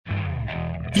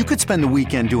You could spend the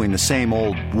weekend doing the same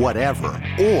old whatever,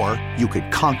 or you could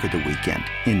conquer the weekend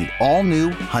in the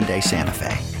all-new Hyundai Santa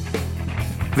Fe.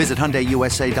 Visit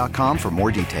HyundaiUSA.com for more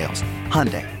details.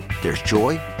 Hyundai, there's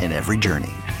joy in every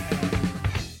journey.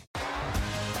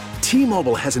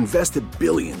 T-Mobile has invested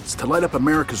billions to light up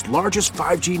America's largest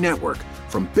 5G network,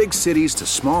 from big cities to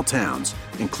small towns,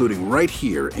 including right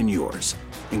here in yours.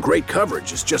 And great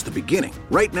coverage is just the beginning.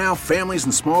 Right now, families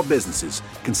and small businesses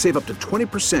can save up to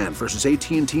 20% versus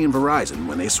AT&T and Verizon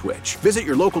when they switch. Visit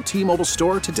your local T-Mobile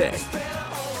store today.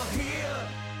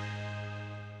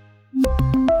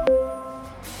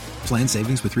 Plan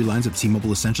savings with 3 lines of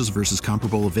T-Mobile Essentials versus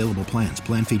comparable available plans.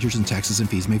 Plan features and taxes and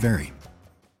fees may vary.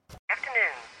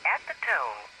 Afternoon. At the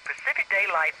tone, Pacific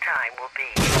Daylight Time will be...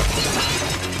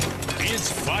 It's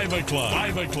 5 o'clock.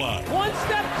 5 o'clock. One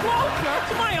step closer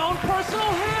to my own personal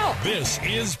hell. This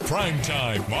is Prime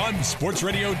Time on Sports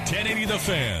Radio 1080 The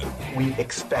Fan. We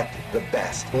expect the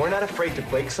best. We're not afraid to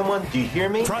break someone. Do you hear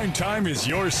me? Prime Time is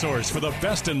your source for the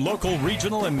best in local,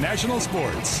 regional, and national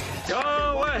sports.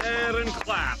 Go ahead and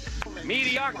clap.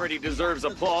 Mediocrity deserves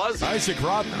applause. Isaac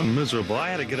Rodman. I'm miserable. I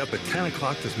had to get up at 10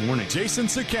 o'clock this morning. Jason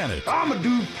Sakanet. I'm a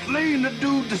dude playing a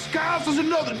dude disguised as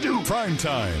another dude. Prime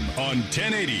Time on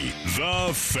 1080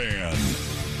 The Fan.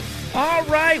 All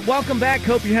right, welcome back.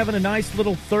 Hope you're having a nice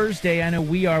little Thursday. I know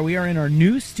we are. We are in our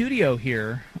new studio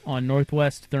here on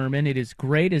Northwest Thurman. It is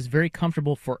great. It's very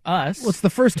comfortable for us. Well, it's the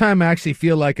first time I actually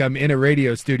feel like I'm in a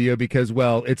radio studio because,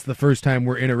 well, it's the first time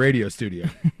we're in a radio studio.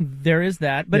 There is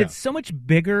that, but It's so much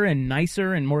bigger and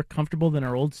nicer and more comfortable than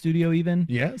our old studio even.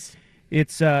 Yes.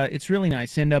 It's really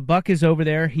nice. And Buck is over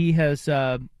there. He has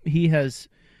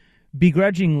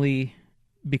begrudgingly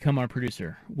become our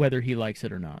producer, whether he likes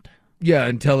it or not. Yeah,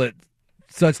 until it's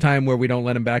such time where we don't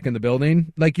let him back in the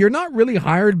building. Like, you're not really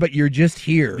hired, but you're just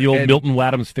here. The old Milton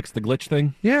Wadhams fix the glitch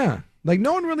thing? Yeah. Like,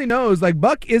 no one really knows. Like,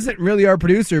 Buck isn't really our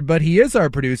producer, but he is our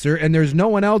producer, and there's no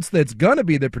one else that's going to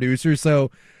be the producer,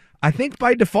 so I think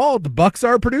by default, Buck's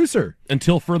our producer.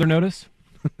 Until further notice?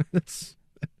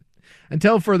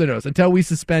 Until further notice. Until we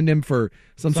suspend him for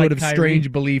some sort of Kyrie.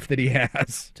 Strange belief that he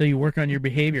has. Until you work on your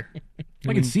behavior.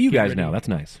 I can see you guys now. That's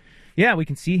nice. Yeah, we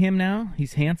can see him now.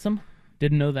 He's handsome.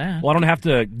 Didn't know that. Well, I don't have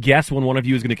to guess when one of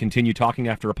you is going to continue talking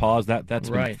after a pause. That's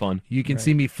been fun. You can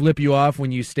see me flip you off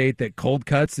when you state that cold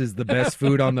cuts is the best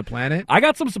food on the planet. I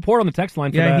got some support on the text line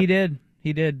for that. Yeah, he did.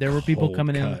 He did. There were people Cold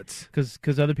coming cuts. in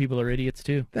because other people are idiots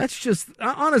too. That's just,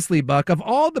 honestly, Buck, of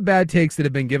all the bad takes that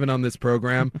have been given on this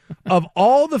program, of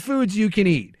all the foods you can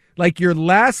eat, like your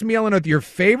last meal on earth, your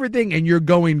favorite thing, and you're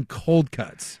going cold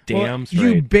cuts. Damn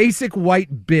straight. You basic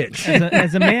white bitch.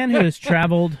 As a man who has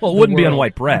traveled, well, it wouldn't be on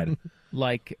white bread.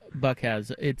 Like Buck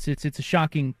has, it's a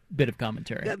shocking bit of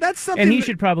commentary. Yeah, that's something, and he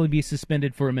should probably be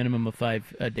suspended for a minimum of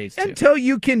 5 days too. Until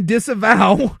you can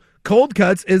disavow cold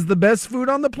cuts is the best food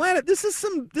on the planet. This is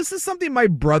something my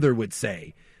brother would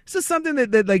say. This is something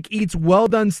that like eats well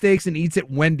done steaks and eats at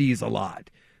Wendy's a lot.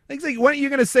 Like, what are you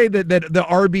going to say that the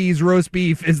Arby's roast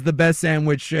beef is the best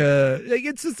sandwich?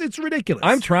 It's ridiculous.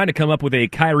 I'm trying to come up with a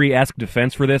Kyrie-esque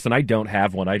defense for this, and I don't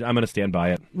have one. I'm going to stand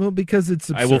by it. Well, because it's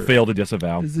absurd. I will fail to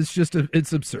disavow.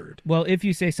 It's absurd. Well, if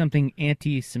you say something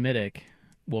anti-Semitic,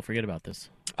 we'll forget about this.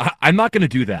 I'm not going to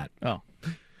do that. Oh.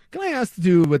 Can I ask to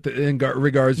do with in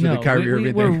regards to the Kyrie Irving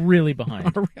thing? We're really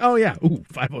behind. Oh, yeah. Ooh,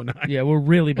 5:09. Yeah, we're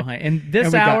really behind. And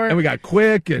this hour... and we got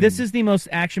quick. And this is the most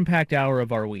action-packed hour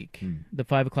of our week, the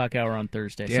 5 o'clock hour on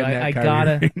Thursday. Damn, so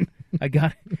I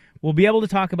gotta... We'll be able to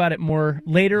talk about it more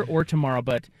later or tomorrow,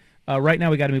 but right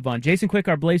now we got to move on. Jason Quick,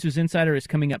 our Blazers insider, is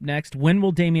coming up next. When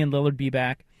will Damian Lillard be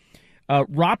back?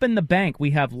 Roppin' the bank.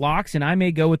 We have locks, and I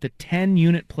may go with the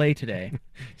 10-unit play today.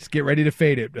 Just get ready to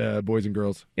fade it, boys and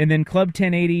girls. And then Club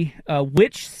 1080,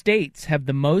 which states have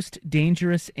the most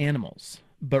dangerous animals?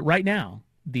 But right now,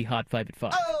 the Hot 5 at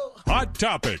 5. Oh. Hot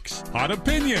topics, hot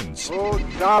opinions. Oh,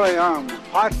 golly, I'm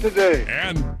hot today.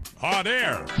 And hot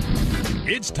air.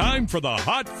 It's time for the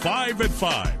Hot 5 at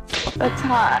 5. That's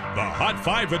hot. The Hot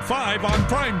 5 at 5 on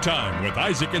Prime Time with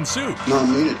Isaac and Sue. No, I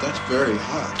mean it. That's very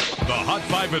hot. The Hot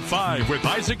 5 at 5 with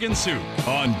Isaac and Sue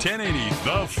on 1080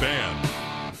 The Fan.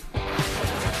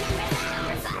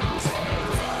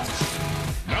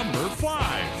 Number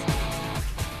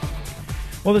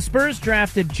 5. Well, the Spurs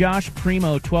drafted Josh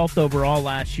Primo 12th overall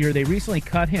last year. They recently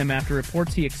cut him after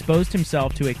reports he exposed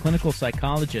himself to a clinical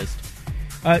psychologist.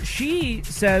 She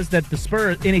says that the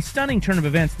Spurs, in a stunning turn of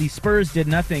events, the Spurs did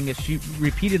nothing as she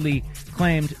repeatedly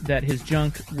claimed that his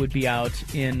junk would be out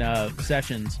in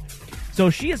sessions.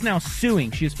 So she is now suing.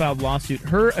 She has filed a lawsuit.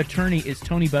 Her attorney is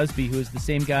Tony Busby, who is the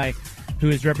same guy who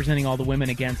is representing all the women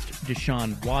against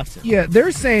Deshaun Watson. Yeah,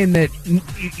 they're saying that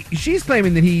she's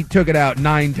claiming that he took it out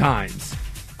 9 times.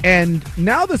 And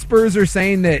now the Spurs are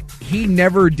saying that he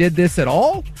never did this at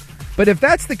all. But if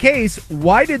that's the case,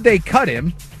 why did they cut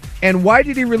him? And why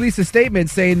did he release a statement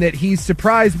saying that he's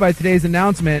surprised by today's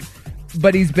announcement,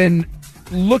 but he's been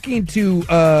looking to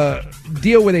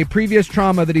deal with a previous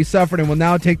trauma that he suffered and will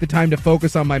now take the time to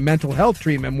focus on my mental health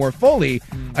treatment more fully.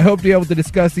 I hope to be able to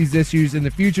discuss these issues in the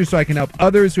future so I can help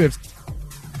others who have...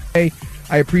 I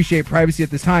appreciate privacy at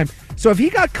this time. So if he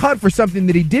got cut for something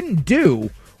that he didn't do,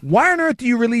 why on earth do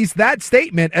you release that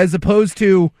statement as opposed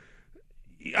to,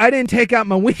 I didn't take out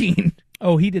my ween?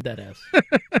 Oh, he did that,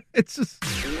 It's just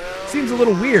seems a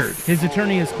little weird. His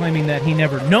attorney is claiming that he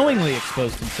never knowingly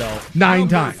exposed himself. 9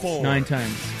 times. 9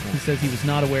 times. He says he was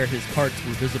not aware his parts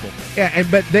were visible. Yeah,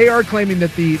 but they are claiming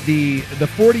that the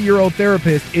 40-year-old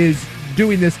therapist is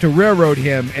doing this to railroad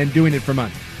him and doing it for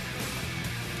money.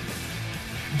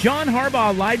 John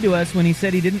Harbaugh lied to us when he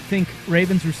said he didn't think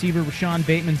Ravens receiver Rashawn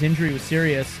Bateman's injury was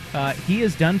serious. He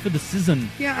is done for the season.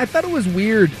 Yeah, I thought it was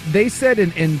weird. They said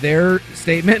in their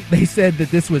statement, they said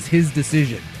that this was his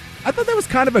decision. I thought that was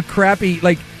kind of a crappy,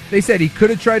 like, they said he could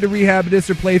have tried to rehab this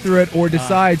or play through it or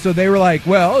decide, so they were like,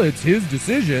 well, it's his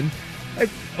decision. Like,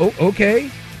 oh, okay.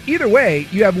 Either way,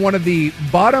 you have one of the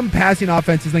bottom passing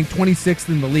offenses, I think 26th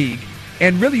in the league,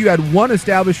 and really you had one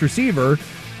established receiver,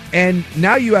 and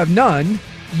now you have none.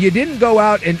 You didn't go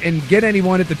out and get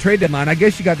anyone at the trade deadline. I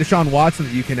guess you got Deshaun Watson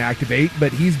that you can activate,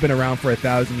 but he's been around for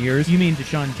 1,000 years. You mean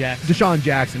Deshaun Jackson? Deshaun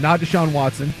Jackson, not Deshaun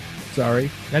Watson. Sorry.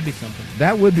 That'd be something.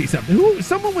 That would be something.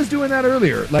 Someone was doing that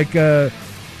earlier. Like,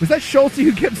 was that Schulte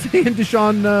who kept saying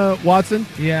Deshaun Watson?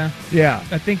 Yeah. Yeah.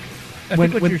 I think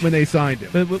when they signed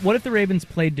him. But what if the Ravens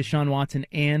played Deshaun Watson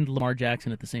and Lamar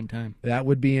Jackson at the same time? That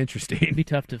would be interesting. It'd be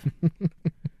tough to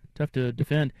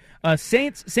defend.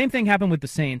 Saints, same thing happened with the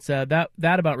Saints. That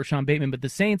about Rashawn Bateman, but the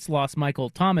Saints lost Michael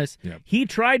Thomas. Yep. He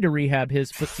tried to rehab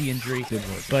his footsie injury,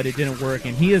 but it didn't work,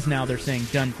 and he is now, they're saying,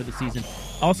 done for the season.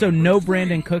 Also, no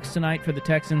Brandon Cooks tonight for the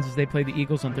Texans as they play the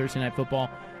Eagles on Thursday Night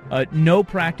Football. No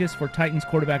practice for Titans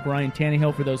quarterback Ryan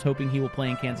Tannehill for those hoping he will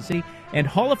play in Kansas City. And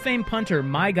Hall of Fame punter,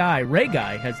 my guy, Ray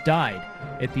Guy, has died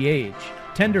at the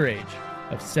tender age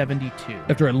of 72.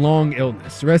 After a long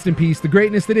illness. Rest in peace, the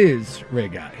greatness that is Ray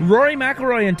Guy. Rory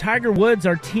McIlroy and Tiger Woods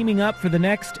are teaming up for the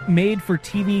next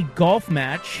made-for-TV golf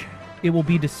match. It will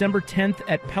be December 10th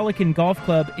at Pelican Golf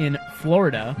Club in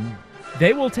Florida.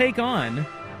 They will take on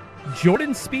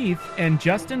Jordan Spieth and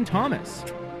Justin Thomas.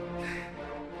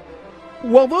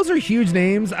 Well, those are huge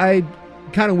names. I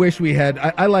kind of wish we had...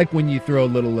 I like when you throw a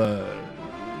little...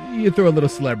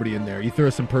 celebrity in there. You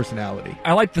throw some personality.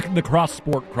 I like the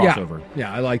cross-sport crossover.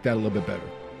 Yeah, I like that a little bit better.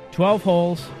 12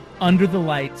 holes, under the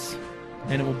lights,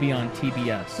 and it will be on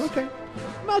TBS. Okay.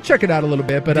 I'll check it out a little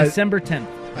bit. But December 10th.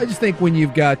 I just think when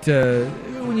you've got...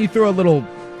 when you throw a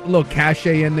little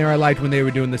cachet in there, I liked when they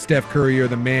were doing the Steph Curry or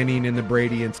the Manning and the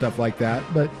Brady and stuff like that.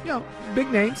 But,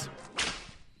 big names.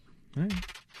 All right.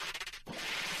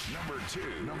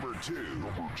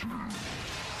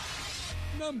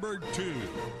 Number two.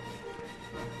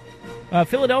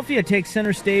 Philadelphia takes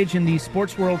center stage in the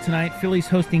sports world tonight. Phillies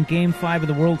hosting Game 5 of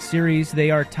the World Series.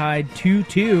 They are tied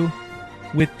 2-2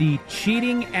 with the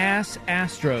cheating-ass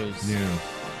Astros. Yeah.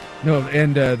 No,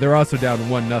 and they're also down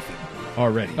 1-0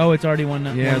 already. Oh, it's already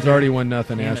 1-0. Yeah, it's already 1-0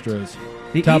 Astros.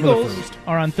 The Top Eagles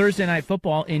are on Thursday Night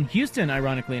Football in Houston,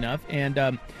 ironically enough.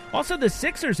 And also the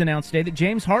Sixers announced today that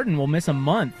James Harden will miss a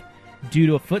month due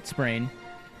to a foot sprain.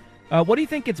 What do you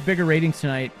think gets bigger ratings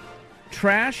tonight?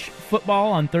 Trash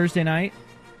football on Thursday night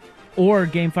or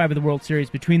Game 5 of the World Series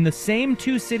between the same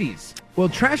two cities? Well,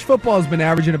 trash football has been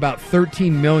averaging about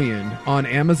 13 million on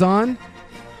Amazon.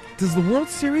 Does the World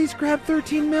Series grab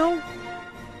 13 mil?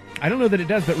 I don't know that it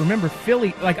does, but remember,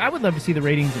 Philly, I would love to see the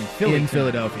ratings in Philly. In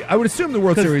Philadelphia. I would assume the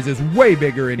World Series is way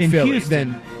bigger in Philly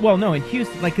Houston, than... Well, no, in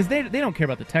Houston, because they don't care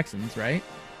about the Texans, right?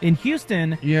 In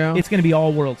Houston, it's going to be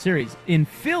all World Series. In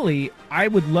Philly, I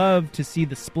would love to see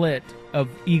the split of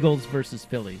Eagles versus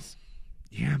Phillies.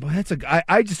 Yeah, but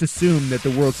I just assume that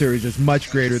the World Series is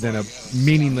much greater than a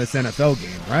meaningless NFL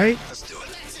game, right?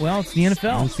 Well, it's the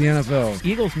NFL. It's the NFL.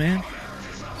 Eagles, man.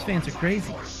 These fans are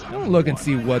crazy. I want to look and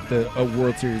see what a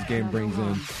World Series game brings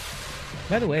in.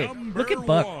 By the way, look at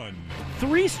Buck.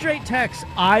 3 straight texts,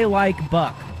 I like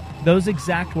Buck. Those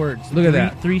exact words. Look at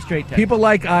that. 3 straight texts. People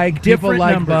like Ike. Different people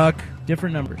like numbers. Buck.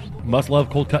 Different numbers. Must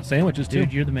love cold cut sandwiches too.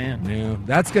 Dude, you're the man. Yeah,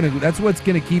 that's what's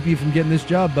gonna keep you from getting this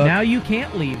job, Buck. Now you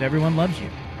can't leave. Everyone loves you.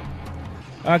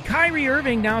 Kyrie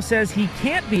Irving now says he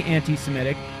can't be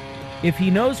anti-Semitic if he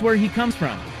knows where he comes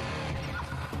from.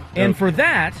 And for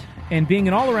that, and being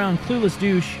an all-around clueless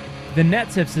douche, the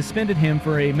Nets have suspended him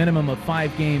for a minimum of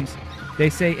 5 games. They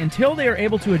say until they are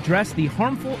able to address the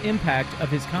harmful impact of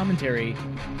his commentary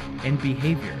and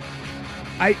behavior.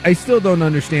 I still don't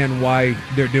understand why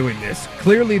they're doing this.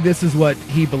 Clearly, this is what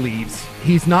he believes.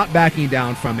 He's not backing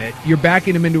down from it. You're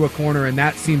backing him into a corner, and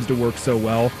that seems to work so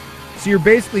well. So you're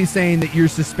basically saying that you're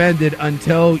suspended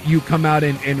until you come out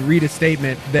and read a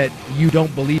statement that you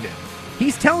don't believe in.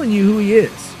 He's telling you who he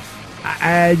is.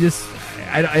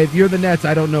 If you're the Nets,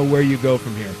 I don't know where you go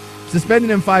from here.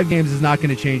 Suspending him 5 games is not going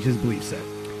to change his belief set.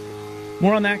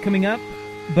 More on that coming up.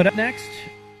 But up next,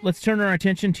 let's turn our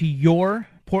attention to your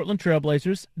Portland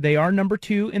Trailblazers. They are number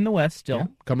 2 in the West still. Yeah,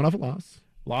 coming off a loss.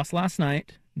 Lost last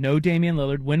night. No Damian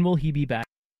Lillard. When will he be back?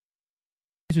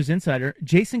 Blazers insider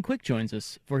Jason Quick joins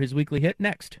us for his weekly hit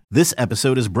next. This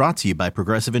episode is brought to you by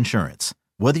Progressive Insurance.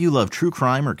 Whether you love true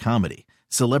crime or comedy,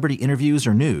 celebrity interviews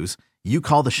or news, you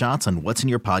call the shots on what's in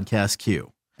your podcast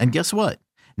queue. And guess what?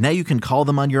 Now you can call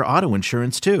them on your auto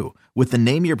insurance too with the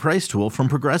Name Your Price tool from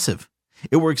Progressive.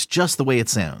 It works just the way it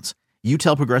sounds. You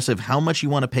tell Progressive how much you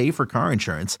want to pay for car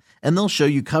insurance, and they'll show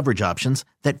you coverage options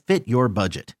that fit your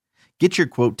budget. Get your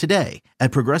quote today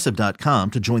at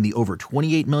Progressive.com to join the over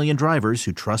 28 million drivers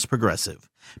who trust Progressive.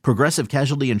 Progressive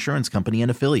Casualty Insurance Company and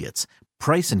Affiliates.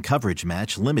 Price and coverage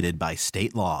match limited by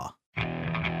state law.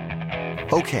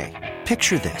 Okay,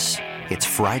 picture this. It's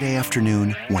Friday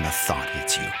afternoon when a thought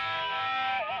hits you.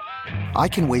 I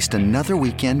can waste another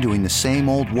weekend doing the same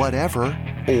old whatever,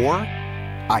 or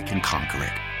I can conquer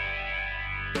it.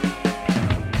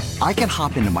 I can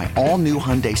hop into my all-new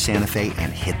Hyundai Santa Fe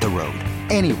and hit the road.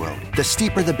 Any road. The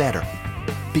steeper, the better.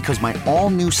 Because my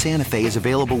all-new Santa Fe is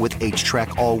available with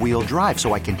H-Track all-wheel drive,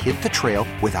 so I can hit the trail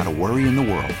without a worry in the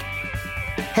world.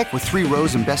 Heck, with 3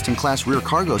 rows and best-in-class rear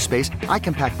cargo space, I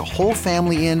can pack the whole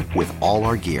family in with all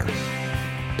our gear.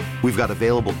 We've got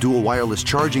available dual wireless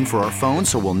charging for our phones,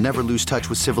 so we'll never lose touch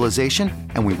with civilization,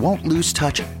 and we won't lose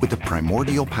touch with the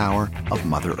primordial power of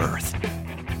Mother Earth.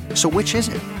 So which is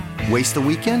it? Waste the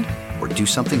weekend or do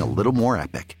something a little more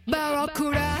epic?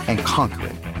 And conquer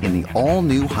it in the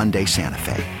all-new Hyundai Santa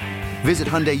Fe. Visit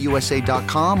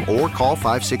HyundaiUSA.com or call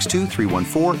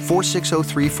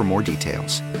 562-314-4603 for more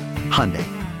details. Hyundai,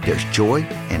 there's joy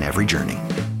in every journey.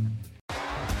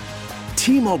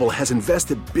 T-Mobile has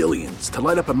invested billions to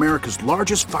light up America's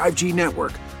largest 5G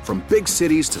network, from big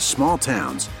cities to small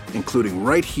towns, including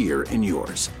right here in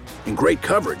yours. And great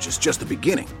coverage is just the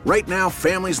beginning. Right now,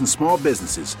 families and small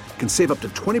businesses can save up to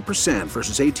 20%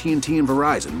 versus AT&T and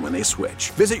Verizon when they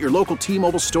switch. Visit your local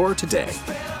T-Mobile store today.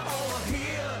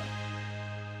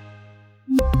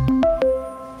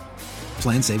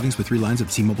 Plan savings with 3 lines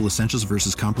of T-Mobile Essentials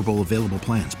versus comparable available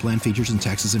plans. Plan features and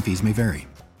taxes and fees may vary.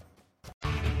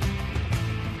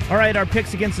 All right, our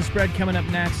picks against the spread coming up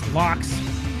next. Locks,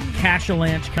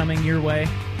 Cash-a-Lanch coming your way.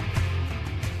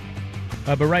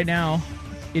 But right now,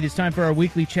 it is time for our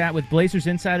weekly chat with Blazers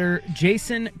insider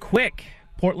Jason Quick.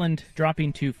 Portland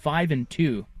dropping to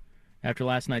 5-2 after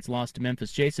last night's loss to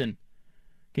Memphis. Jason,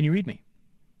 can you read me?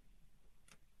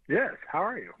 Yes. How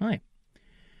are you? Hi.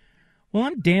 Well,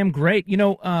 I'm damn great. You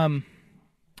know,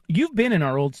 you've been in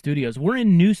our old studios. We're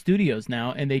in new studios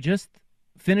now, and they just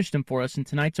finished them for us, and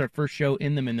tonight's our first show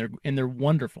in them, and they're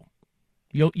wonderful.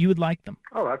 You would like them.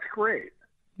 Oh, that's great.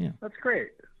 Yeah. That's great.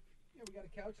 Yeah, we got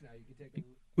a couch now.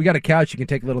 We got a couch. You can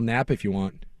take a little nap if you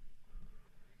want.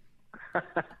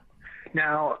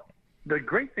 Now, the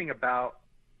great thing about,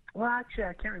 well, actually,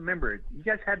 I can't remember. You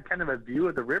guys had kind of a view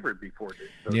of the river before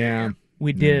this. Yeah.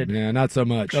 We did. Yeah, not so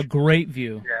much. A great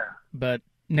view. Yeah. But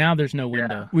now there's no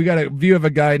window. We got a view of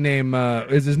a guy named,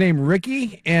 is his name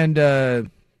Ricky? And,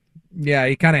 yeah,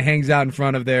 he kind of hangs out in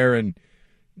front of there, and,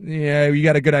 yeah, you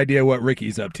got a good idea what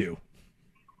Ricky's up to.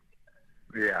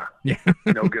 Yeah. Yeah.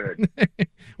 No good.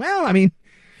 Well, I mean,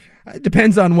 it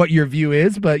depends on what your view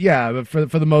is, but yeah, but for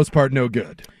the most part, no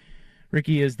good.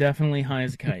 Ricky is definitely high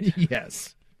as a kite.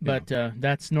 Yes. But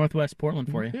that's Northwest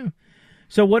Portland for you. Yeah.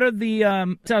 So what are the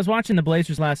so I was watching the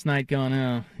Blazers last night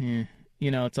going,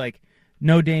 you know, it's like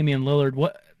no Damian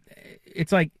Lillard.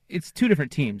 It's like it's 2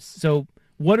 different teams. So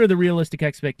what are the realistic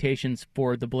expectations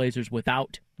for the Blazers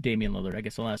without Damian Lillard? I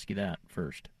guess I'll ask you that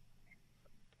first.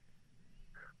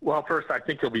 Well, first, I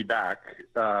think he'll be back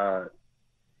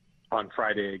on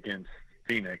Friday against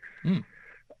Phoenix.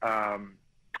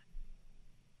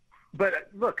 But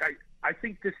look, I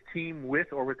think this team,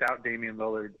 with or without Damian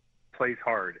Lillard, plays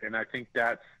hard, and I think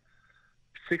that's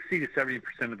 60 to 70%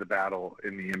 of the battle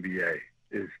in the NBA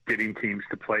is getting teams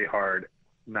to play hard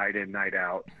night in, night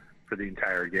out for the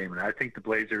entire game. And I think the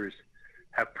Blazers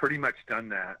have pretty much done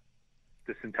that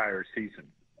this entire season.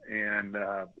 And,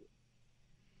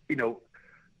 you know,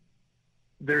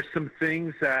 there's some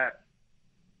things that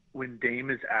when Dame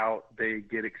is out, they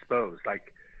get exposed.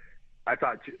 Like I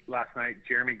thought last night,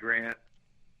 Jeremy Grant,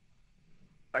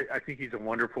 I think he's a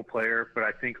wonderful player, but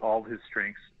I think all of his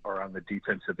strengths are on the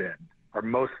defensive end.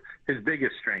 His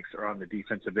biggest strengths are on the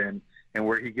defensive end, and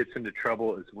where he gets into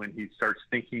trouble is when he starts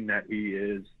thinking that he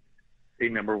is a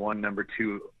number one, number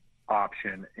two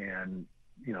option, and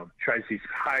tries these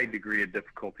high degree of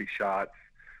difficulty shots,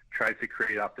 tries to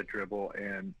create off the dribble,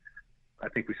 and I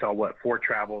think we saw 4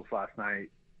 travels last night,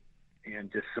 and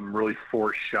just some really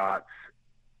forced shots,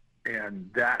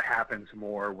 and that happens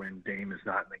more when Dame is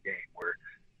not in the game, where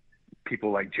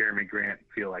people like Jeremy Grant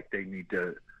feel like they need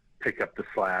to pick up the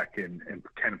slack and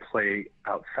kind of play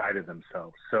outside of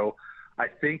themselves. So I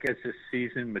think as this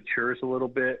season matures a little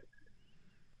bit,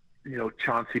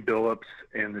 Chauncey Billups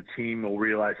and the team will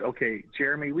realize, okay,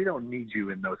 Jeremy, we don't need you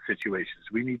in those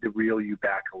situations. We need to reel you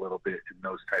back a little bit in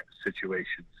those type of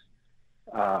situations.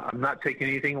 I'm not taking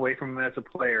anything away from him as a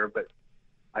player, but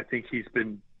I think he's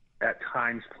been at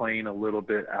times playing a little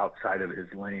bit outside of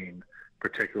his lane,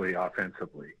 particularly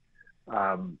offensively.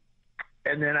 And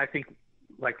then I think,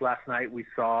 like last night, we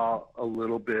saw a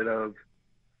little bit of,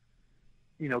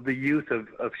 the youth of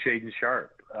Shaedon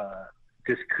Sharpe.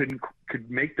 Just could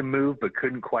make the move, but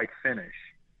couldn't quite finish.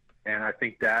 And I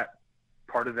think that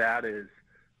part of that is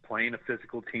playing a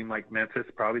physical team like Memphis,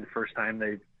 probably the first time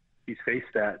he's faced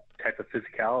that type of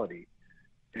physicality.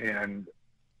 And,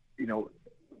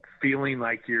 feeling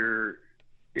like you're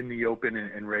in the open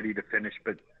and ready to finish,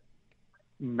 but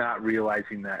not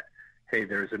realizing that, hey,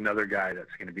 there's another guy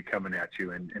that's going to be coming at you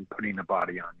and putting a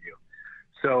body on you.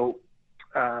 So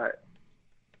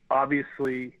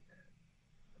obviously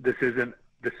this isn't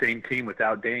the same team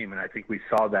without Dame, and I think we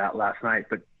saw that last night.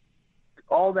 But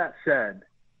all that said,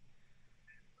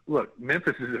 look,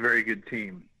 Memphis is a very good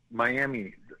team.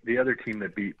 Miami, the other team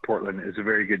that beat Portland, is a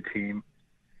very good team.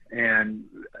 And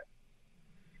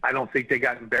I don't think they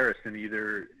got embarrassed in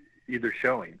either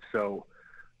showing. So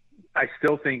I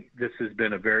still think this has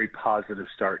been a very positive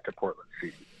start to Portland's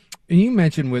season. And you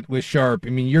mentioned with Sharpe, I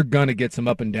mean, you're going to get some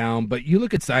up and down, but you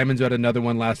look at Simons, who had another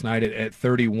one last night at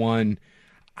 31.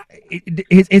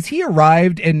 Has he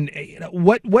arrived, and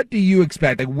what do you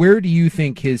expect? Like, where do you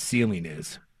think his ceiling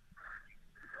is?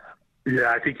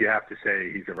 Yeah, I think you have to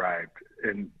say he's arrived.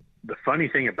 And the funny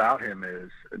thing about him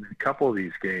is, in a couple of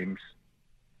these games,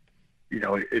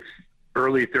 it's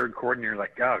early third quarter, and you're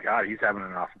like, oh, God, he's having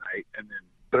an off night. And then,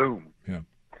 boom,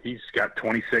 he's got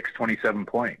 26, 27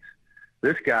 points.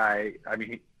 This guy, I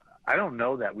mean, I don't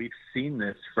know that we've seen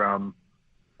this from,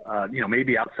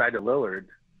 maybe outside of Lillard,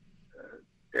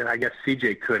 and I guess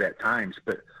CJ could at times,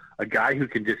 but a guy who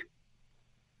can just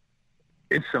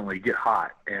instantly get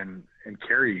hot and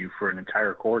carry you for an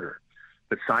entire quarter.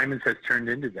 But Simons has turned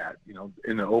into that.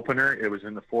 In the opener, it was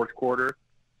in the fourth quarter.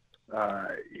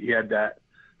 He had that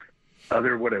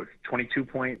other,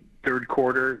 22-point third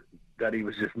quarter that he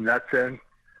was just nuts in.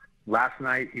 Last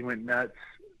night, he went nuts.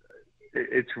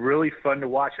 It's really fun to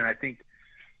watch, and I think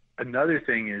another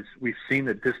thing is we've seen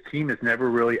that this team is never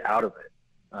really out of it.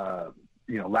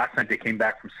 Last night they came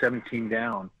back from 17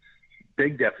 down,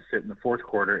 big deficit in the fourth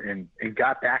quarter, and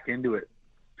got back into it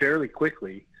fairly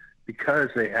quickly because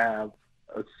they have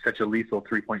such a lethal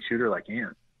three-point shooter like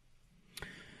Ant.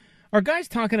 Are guys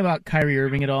talking about Kyrie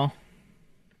Irving at all?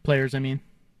 Players, I mean.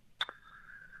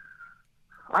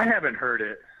 I haven't heard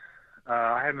it.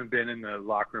 I haven't been in the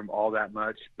locker room all that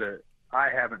much, but I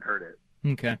haven't heard it.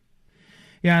 Okay.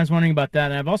 Yeah, I was wondering about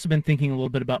that. And I've also been thinking a little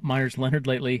bit about Myers Leonard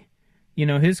lately.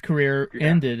 His career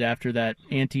ended after that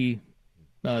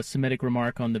anti-Semitic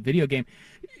remark on the video game.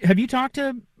 Have you talked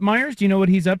to Myers? Do you know what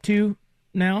he's up to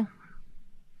now?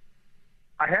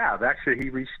 I have. Actually, he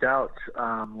reached out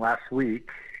last week,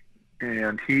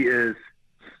 and he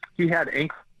had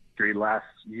ankle injury last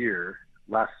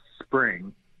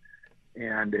spring,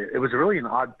 and it was really an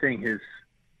odd thing. His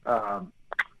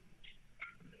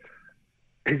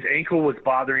ankle was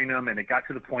bothering him, and it got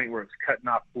to the point where it was cutting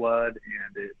off blood,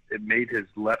 and it made his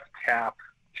left calf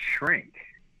shrink.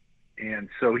 And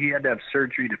so he had to have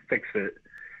surgery to fix it.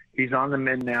 He's on the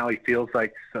mend now. He says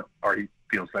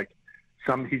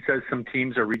some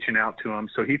teams are reaching out to him,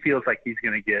 so he feels like he's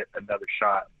going to get another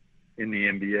shot in the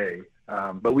NBA.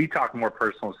 But we talk more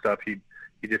personal stuff. He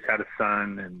just had a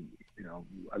son, and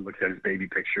I looked at his baby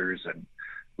pictures, and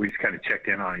we just kind of checked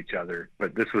in on each other.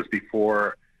 But this was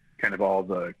before kind of all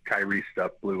the Kyrie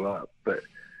stuff blew up. But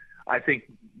I think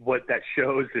what that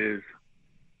shows is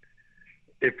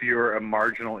if you're a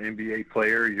marginal NBA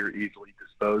player, you're easily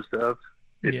disposed of.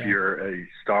 If you're a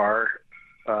star,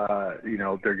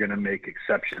 they're going to make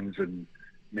exceptions and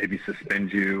maybe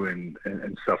suspend you and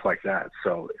stuff like that.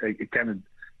 So it kind of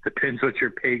Depends what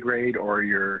your pay grade or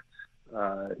your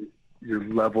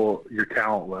level, your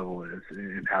talent level is,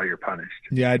 and how you're punished.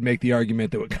 Yeah, I'd make the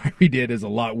argument that what Kyrie did is a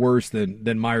lot worse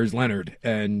than Myers Leonard,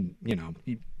 and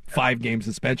 5-game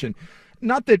suspension.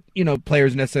 Not that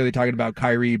players necessarily talking about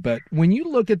Kyrie, but when you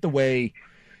look at the way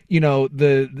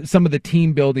some of the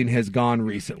team building has gone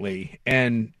recently,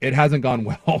 and it hasn't gone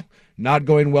well. Not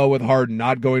going well with Harden,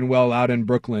 not going well out in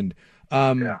Brooklyn.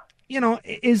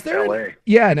 Is there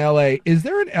in LA? Is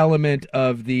there an element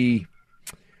of the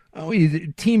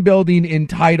team building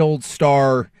entitled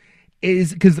star?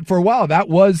 Is because for a while that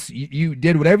was you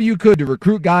did whatever you could to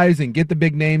recruit guys and get the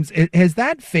big names. Has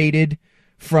that faded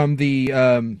from the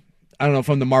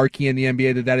from the marquee in the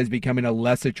NBA that is becoming a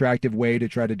less attractive way to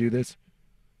try to do this?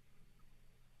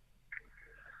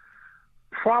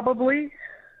 Probably.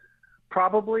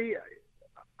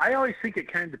 I always think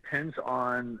it kind of depends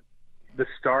on the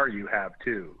star you have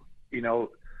too.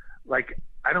 Like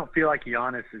I don't feel like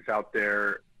Giannis is out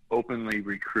there openly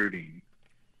recruiting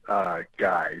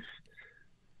guys.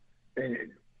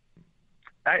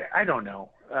 I don't know.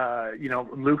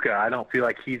 Luka, I don't feel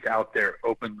like he's out there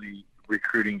openly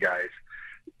recruiting guys.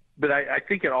 But I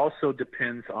think it also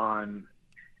depends on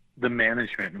the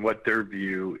management and what their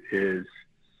view is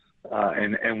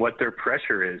and what their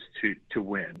pressure is to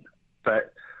win.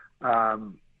 But, I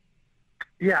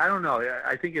don't know.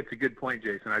 I think it's a good point,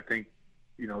 Jason. I think,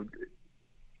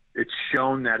 it's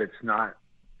shown that it's not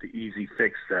the easy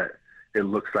fix that it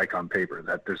looks like on paper,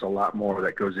 that there's a lot more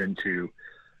that goes into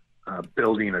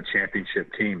building a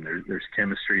championship team. There's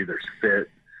chemistry, there's fit,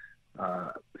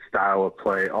 style of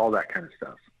play, all that kind of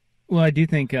stuff. Well, I do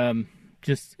think and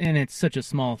it's such a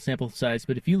small sample size,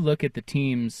 but if you look at the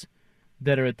teams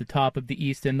that are at the top of the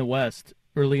East and the West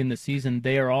early in the season,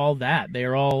 they are all that. They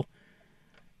are all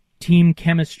team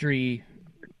chemistry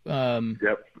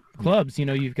clubs.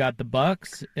 You've got the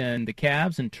Bucks and the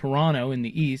Cavs and Toronto in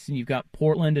the East, and you've got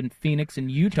Portland and Phoenix and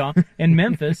Utah and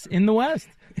Memphis in the West.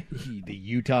 The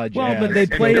Utah Jazz. Well, but they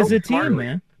play as a team,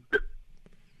 man.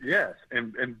 Yes,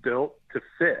 and built to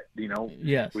fit,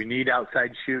 Yes. We need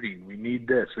outside shooting. We need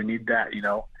this. We need that,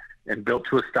 and built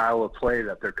to a style of play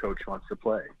that their coach wants to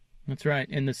play. That's right.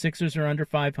 And the Sixers are under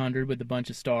 500 with a bunch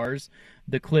of stars.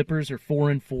 The Clippers are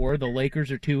 4-4. The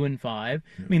Lakers are 2-5. I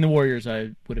mean, the Warriors,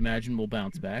 I would imagine, will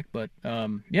bounce back. But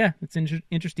it's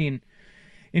interesting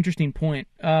point.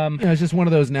 It's just one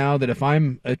of those now that if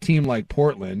I'm a team like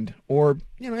Portland or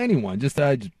anyone, just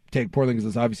take Portland because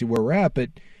it's obviously where we're at.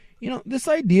 But this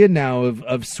idea now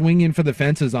of swinging for the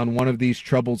fences on one of these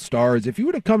troubled stars. If you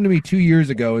would have come to me 2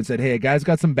 years ago and said, "Hey, a guy's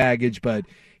got some baggage, but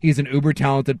he's an uber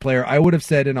talented player," I would have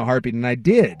said in a heartbeat, and I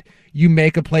did. You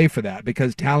make a play for that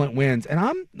because talent wins. And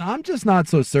I'm just not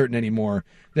so certain anymore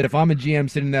that if I'm a GM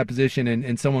sitting in that position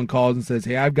and someone calls and says,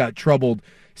 "Hey, I've got troubled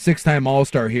 6-time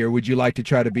All-Star here. Would you like to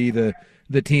try to be the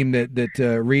team that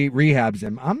rehabs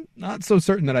him?" I'm not so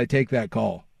certain that I take that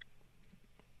call.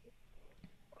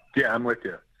 Yeah, I'm with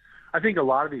you. I think a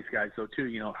lot of these guys, though, too,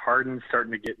 Harden's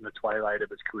starting to get in the twilight of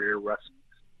his career.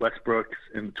 Westbrook's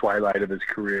in the twilight of his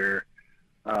career.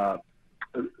 A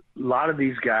lot of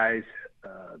these guys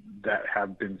that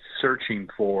have been searching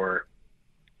for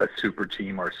a super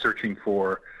team or searching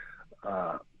for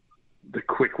the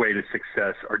quick way to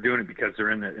success are doing it because they're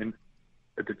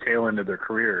at the tail end of their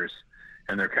careers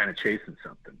and they're kind of chasing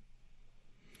something.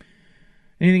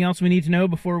 Anything else we need to know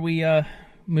before we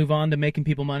move on to making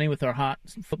people money with our hot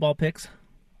football picks?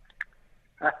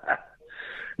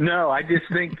 No, I just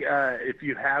think if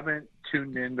you haven't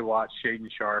tuned in to watch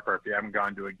Shaedon Sharpe or if you haven't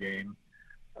gone to a game,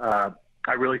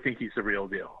 I really think he's the real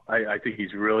deal. I think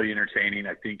he's really entertaining.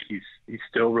 I think he's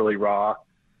still really raw,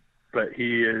 but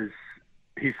he's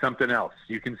something else.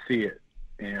 You can see it.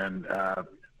 And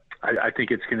I think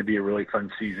it's going to be a really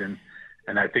fun season,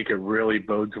 and I think it really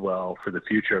bodes well for the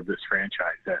future of this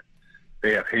franchise that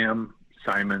they have him,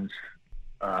 Simons,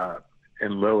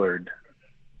 and Lillard,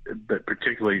 but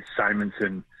particularly Simons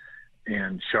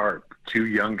and Sharpe, two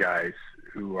young guys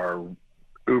who are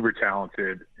uber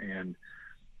talented and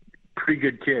pretty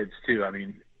good kids too. I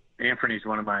mean, Anthony's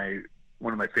one of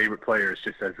my favorite players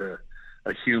just as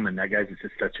a human. That guy's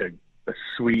just such a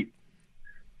sweet,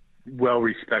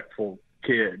 well-respectful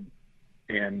kid,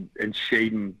 and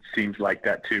Shaedon seems like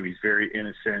that too. He's very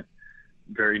innocent,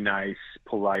 very nice,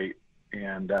 polite,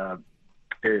 and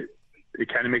it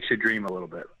kind of makes you dream a little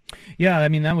bit. Yeah, I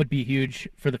mean, that would be huge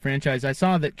for the franchise. I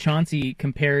saw that Chauncey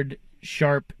compared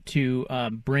Sharpe to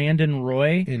Brandon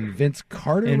Roy. And Vince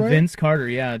Carter, And right? Vince Carter,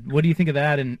 yeah. What do you think of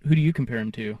that, and who do you compare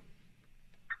him to?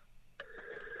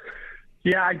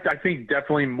 Yeah, I think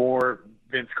definitely more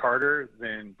Vince Carter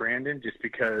than Brandon, just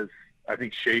because I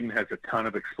think Shaedon has a ton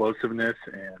of explosiveness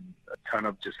and a ton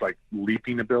of just like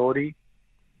leaping ability.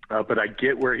 But I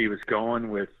get where he was going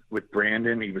with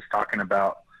Brandon. He was talking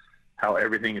about how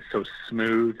everything is so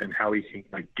smooth and how he can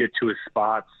like get to his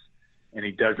spots, and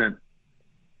he doesn't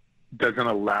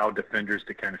allow defenders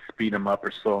to kind of speed him up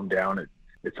or slow him down.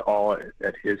 It's all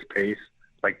at his pace.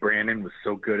 Like Brandon was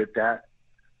so good at that.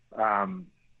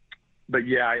 But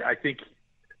yeah, I think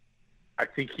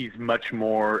he's much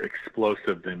more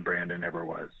explosive than Brandon ever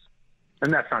was.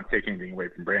 And that's not taking anything away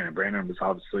from Brandon. Brandon was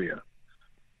obviously an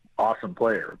awesome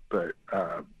player, but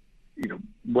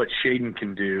what Shaedon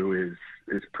can do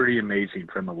is pretty amazing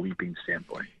from a leaping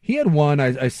standpoint. He had one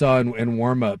I saw in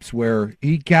warm-ups where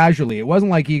he casually, it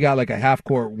wasn't like he got like a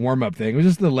half-court warm-up thing. It was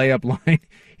just the layup line.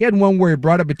 He had one where he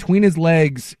brought it between his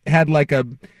legs, had like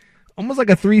almost like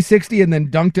a 360, and then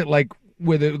dunked it like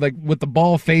with the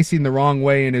ball facing the wrong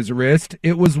way in his wrist.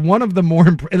 It was one of the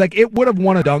more like it would have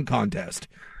won a dunk contest,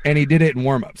 and he did it in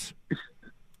warm-ups.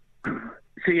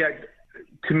 See,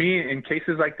 to me, in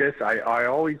cases like this, I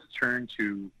always turn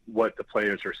to what the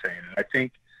players are saying. And I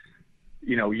think,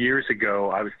 years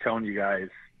ago, I was telling you guys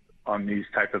on these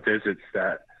type of visits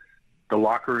that the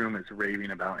locker room is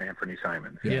raving about Anthony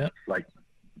Simons. Yeah. Like,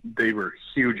 they were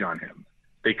huge on him.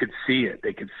 They could see it.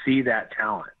 They could see that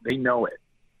talent. They know it.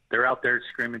 They're out there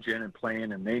scrimmaging and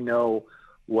playing, and they know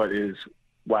what is,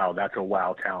 wow, that's a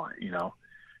wow talent,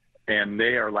 And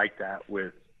they are like that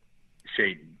with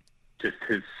Shaedon. Just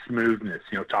his smoothness,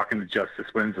 talking to Justice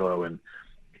Winslow, and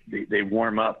they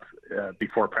warm up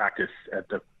before practice at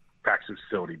the practice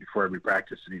facility before every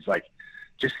practice. And he's like,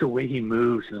 just the way he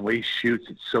moves and the way he shoots,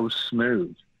 it's so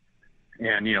smooth.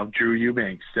 And, Drew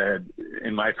Eubanks said,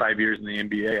 in my 5 years in the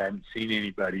NBA, I haven't seen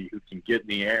anybody who can get in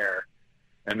the air,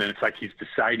 and then it's like he's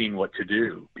deciding what to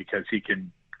do because he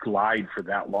can glide for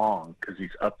that long because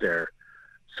he's up there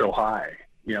so high.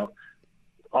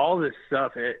 All this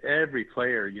stuff, every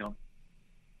player,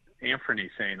 Anthony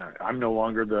saying, I'm no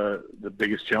longer the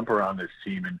biggest jumper on this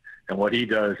team, and what he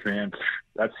does, man,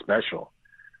 that's special.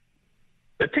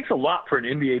 It takes a lot for an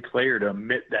NBA player to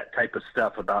admit that type of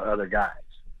stuff about other guys.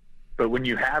 But when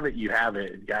you have it, you have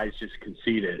it, and guys just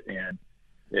concede it. And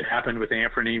it happened with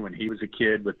Anthony when he was a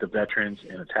kid with the veterans,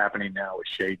 and it's happening now with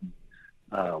Shaedon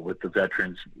with the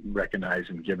veterans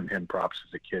recognizing and giving him props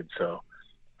as a kid. So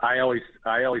I always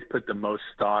put the most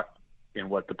stock in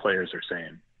what the players are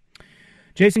saying.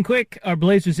 Jason Quick, our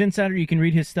Blazers insider. You can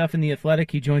read his stuff in The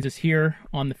Athletic. He joins us here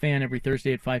on The Fan every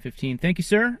Thursday at 5:15. Thank you,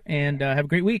 sir, and have a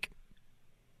great week.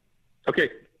 Okay.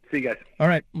 See you guys. All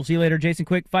right. We'll see you later. Jason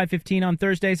Quick, 5:15 on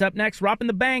Thursdays. Up next, Robbing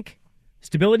the Bank.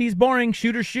 Stability is boring.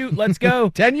 Shoot or shoot. Let's go.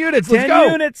 10 units. Let's go.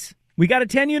 10 units. We got a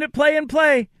 10-unit play and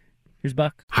play. Here's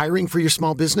Buck. Hiring for your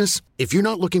small business? If you're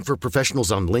not looking for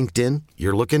professionals on LinkedIn,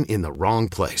 you're looking in the wrong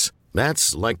place.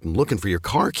 That's like looking for your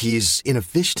car keys in a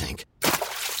fish tank.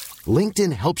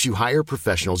 LinkedIn helps you hire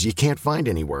professionals you can't find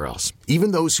anywhere else,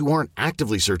 even those who aren't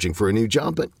actively searching for a new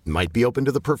job but might be open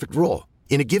to the perfect role.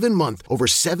 In a given month, over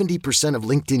 70% of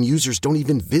LinkedIn users don't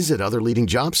even visit other leading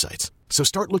job sites. So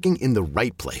start looking in the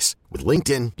right place. With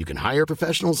LinkedIn, you can hire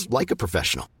professionals like a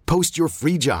professional. Post your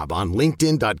free job on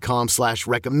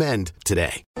linkedin.com/recommend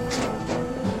today.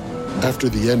 After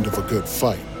the end of a good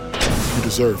fight, you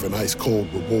deserve an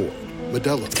ice-cold reward.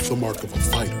 Modelo is the mark of a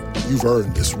fighter. You've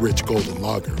earned this rich golden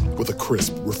lager with a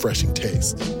crisp, refreshing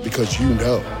taste. Because you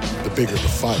know, the bigger the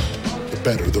fight, the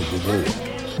better the reward.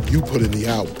 You put in the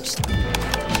hours,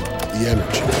 the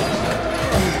energy,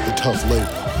 the tough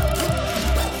labor.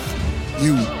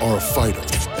 You are a fighter,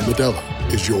 and Modelo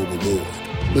is your reward.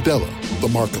 Modelo, the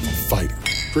mark of a fighter.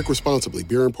 Drink responsibly.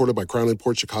 Beer imported by Crown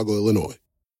Imports, Chicago, Illinois.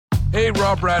 Hey,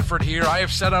 Rob Bradford here. I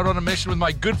have set out on a mission with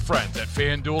my good friends at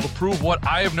FanDuel to prove what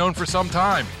I have known for some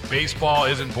time. Baseball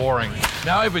isn't boring.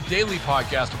 Now I have a daily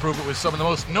podcast to prove it with some of the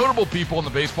most notable people in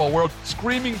the baseball world,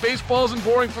 screaming baseball isn't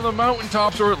boring from the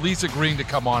mountaintops, or at least agreeing to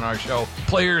come on our show.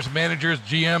 Players, managers,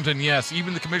 GMs, and yes,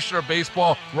 even the commissioner of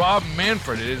baseball, Rob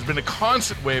Manfred. It has been a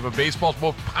constant wave of baseball's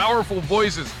most powerful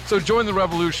voices. So join the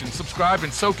revolution. Subscribe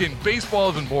and soak in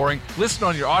Baseball Isn't Boring. Listen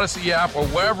on your Odyssey app or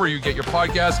wherever you get your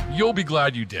podcasts. You'll be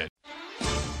glad you did.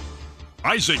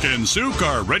 Isaac and Suk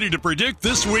are ready to predict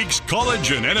this week's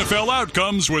college and NFL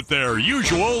outcomes with their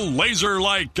usual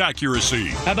laser-like accuracy.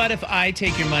 How about if I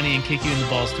take your money and kick you in the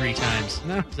balls 3 times?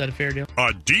 No. Is that a fair deal?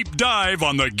 A deep dive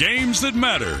on the games that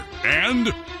matter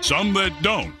and some that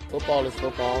don't. Football is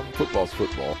football. Football's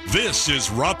football. This is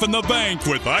Robbing the Bank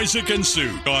with Isaac and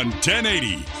Suk on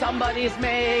 1080. Somebody's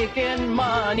making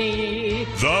money.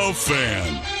 The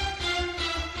Fan.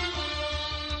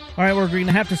 All right, we're going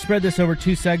to have to spread this over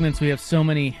 2 segments. We have so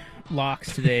many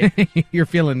locks today. You're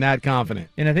feeling that confident.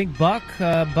 And I think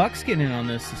Buck's getting in on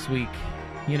this week.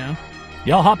 You know.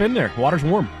 Yeah, I'll hop in there. Water's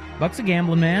warm. Buck's a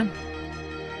gambling man.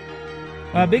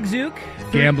 Big Zook.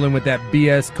 Gambling with that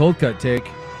BS cold cut take.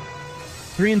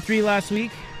 3-3 last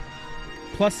week.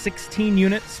 Plus 16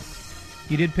 units.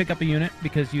 You did pick up a unit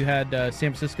because you had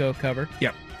San Francisco covered.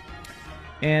 Yep.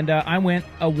 And I went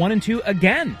 1-2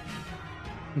 again.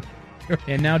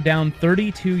 And now down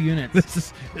 32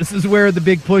 units. This is where the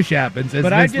big push happens, as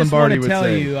but Vince I just Lombardi want to would tell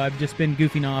say. you, I've just been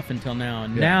goofing off until now,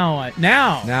 and Yeah.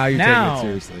 now you're taking it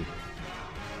seriously.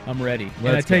 I'm ready. And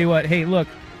Let's I tell go. you what, hey, look,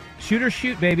 shoot or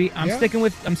shoot, baby. I'm Yeah.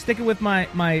 sticking with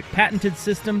my patented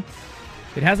system.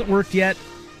 It hasn't worked yet,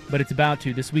 but it's about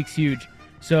to. This week's huge.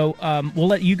 So we'll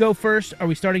let you go first. Are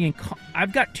we starting in?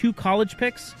 I've got 2 college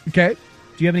picks. Okay.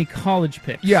 Do you have any college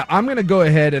picks? Yeah, I'm going to go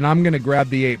ahead and I'm going to grab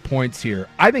the 8 points here.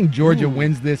 I think Georgia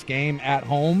wins this game at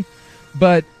home,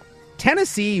 but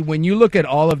Tennessee, when you look at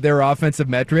all of their offensive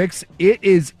metrics, it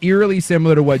is eerily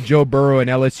similar to what Joe Burrow and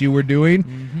LSU were doing.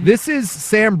 Mm-hmm. This is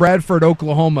Sam Bradford,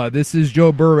 Oklahoma. This is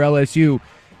Joe Burrow, LSU.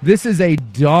 This is a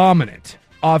dominant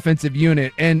offensive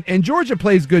unit, and Georgia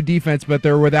plays good defense, but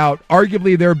they're without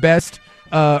arguably their best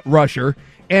rusher.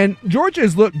 And Georgia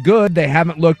has looked good. They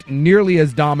haven't looked nearly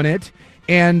as dominant.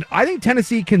 And I think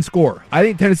Tennessee can score. I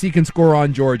think Tennessee can score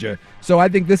on Georgia. So I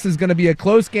think this is going to be a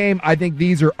close game. I think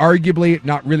these are arguably,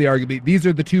 not really arguably, these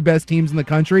are the 2 best teams in the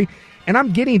country. And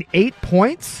I'm getting 8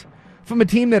 points from a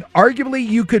team that arguably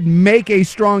you could make a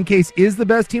strong case is the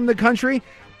best team in the country.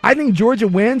 I think Georgia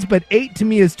wins, but 8 to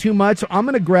me is too much. So I'm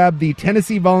going to grab the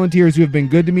Tennessee Volunteers, who have been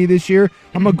good to me this year.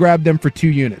 I'm going to grab them for 2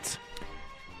 units.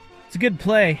 It's a good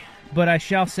play, but I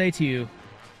shall say to you,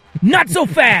 not so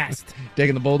fast.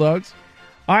 Taking the Bulldogs?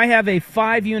 I have a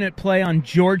 5-unit play on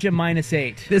Georgia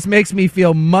 -8. This makes me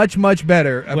feel much, much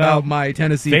better about my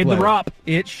Tennessee play. Fade the Rop.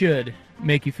 It should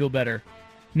make you feel better.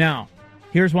 Now,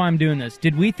 here's why I'm doing this.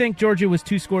 Did we think Georgia was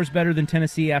 2 scores better than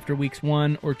Tennessee after weeks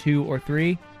 1 or 2 or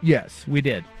 3? Yes. We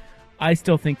did. I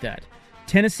still think that.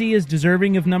 Tennessee is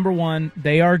deserving of number 1.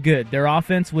 They are good. Their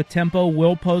offense with tempo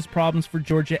will pose problems for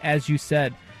Georgia, as you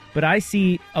said. But I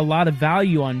see a lot of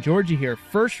value on Georgia here.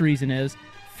 First reason is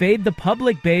fade the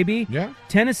public, baby. Yeah.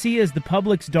 Tennessee is the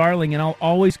public's darling, and I'll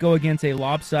always go against a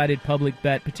lopsided public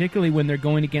bet, particularly when they're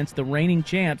going against the reigning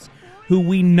champs, who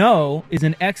we know is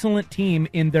an excellent team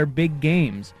in their big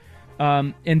games.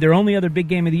 And their only other big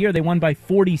game of the year, they won by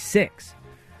 46.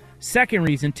 Second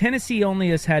reason, Tennessee only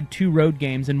has had 2 road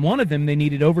games, and one of them they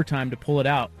needed overtime to pull it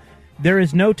out. There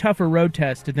is no tougher road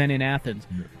test than in Athens.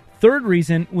 Third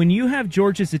reason, when you have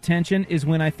Georgia's attention is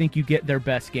when I think you get their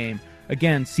best game.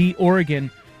 Again, see Oregon,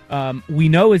 we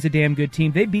know is a damn good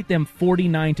team. They beat them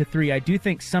 49-3. I do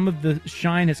think some of the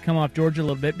shine has come off Georgia a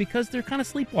little bit because they're kind of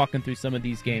sleepwalking through some of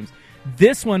these games.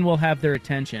 This one will have their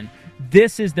attention.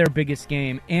 This is their biggest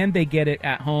game, and they get it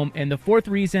at home. And the fourth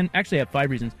reason, actually I have 5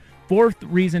 reasons. Fourth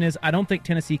reason is I don't think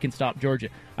Tennessee can stop Georgia.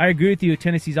 I agree with you,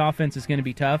 Tennessee's offense is going to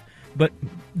be tough, but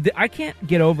I can't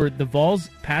get over the Vols'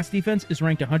 pass defense is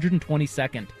ranked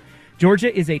 122nd.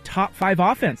 Georgia is a top 5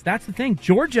 offense. That's the thing.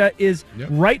 Georgia is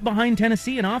right behind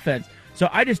Tennessee in offense. So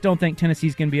I just don't think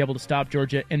Tennessee's going to be able to stop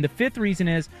Georgia. And the 5th reason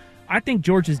is I think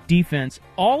Georgia's defense,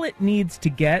 all it needs to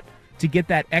get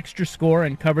that extra score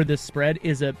and cover this spread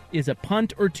is a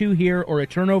punt or 2 here or a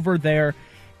turnover there,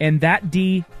 and that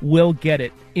D will get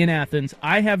it in Athens.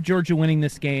 I have Georgia winning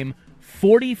this game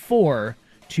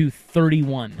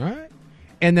 44-31. All right.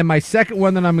 And then my second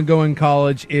one that I'm going to go in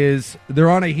college is they're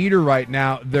on a heater right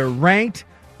now. They're ranked.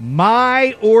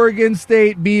 My Oregon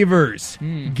State Beavers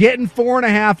getting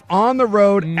 4.5 on the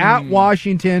road at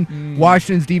Washington.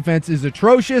 Washington's defense is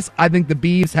atrocious. I think the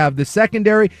Beavs have the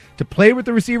secondary to play with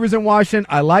the receivers in Washington.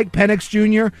 I like Penix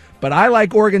Jr., but I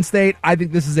like Oregon State. I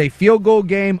think this is a field goal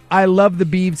game. I love the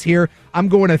Beavs here. I'm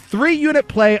going a 3-unit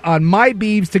play on my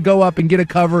Beavs to go up and get a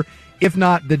cover, if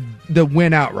not the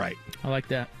win outright. I like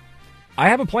that. I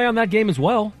have a play on that game as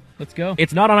well. Let's go.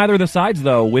 It's not on either of the sides,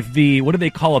 though, with the, what do they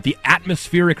call it, the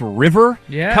atmospheric river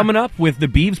coming up, with the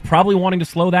Beavs probably wanting to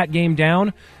slow that game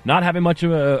down, not having much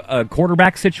of a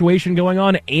quarterback situation going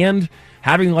on, and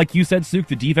having, like you said, Suk,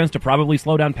 the defense to probably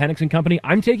slow down Penix and company.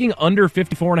 I'm taking under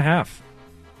 54.5.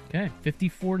 Okay,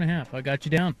 54.5. I got you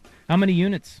down. How many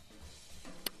units?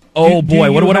 Oh,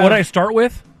 boy. What did I start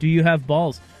with? Do you have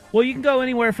balls? Well, you can go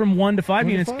anywhere from 1 to 5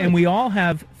 units, and we all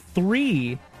have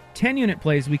 3 10-unit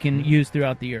plays we can use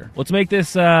throughout the year. Let's make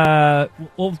this,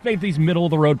 let's make these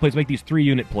middle-of-the-road plays, make these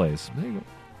 3-unit plays. There you go.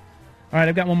 All right,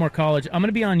 I've got one more college. I'm going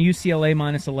to be on UCLA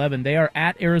 -11. They are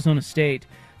at Arizona State.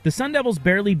 The Sun Devils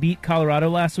barely beat Colorado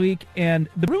last week, and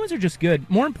the Bruins are just good.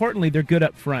 More importantly, they're good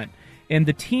up front. And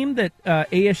the team that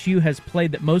ASU has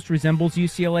played that most resembles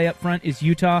UCLA up front is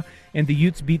Utah, and the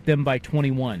Utes beat them by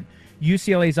 21.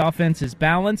 UCLA's offense is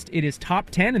balanced. It is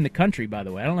top 10 in the country, by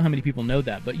the way. I don't know how many people know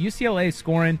that, but UCLA is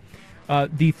scoring.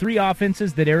 The three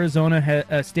offenses that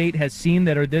Arizona State has seen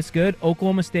that are this good,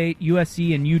 Oklahoma State,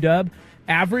 USC, and UW,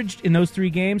 averaged in those 3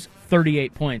 games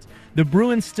 38 points. The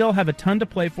Bruins still have a ton to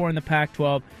play for in the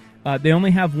Pac-12. They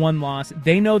only have 1 loss.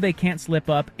 They know they can't slip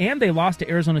up, and they lost to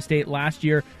Arizona State last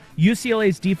year.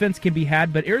 UCLA's defense can be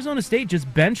had, but Arizona State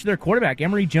just benched their quarterback.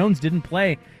 Emory Jones didn't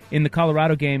play in the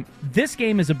Colorado game. This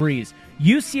game is a breeze.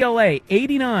 UCLA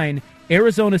 89,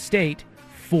 Arizona State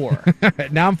 4.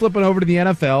 Now I'm flipping over to the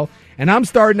NFL, and I'm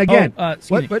starting again.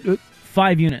 Excuse me.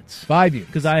 5 units. 5 units.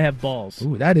 Because I have balls.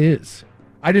 Ooh, that is.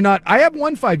 I do not. I have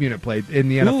 1 5-unit play in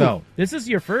the NFL. Ooh, this is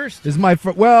your first? This is my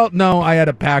first. Well, no, I had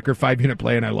a Packer 5-unit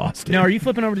play and I lost it. Now, are you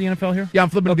flipping over to the NFL here? Yeah, I'm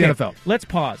flipping to the NFL. Let's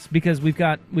pause because we've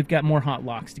got more hot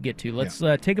locks to get to. Let's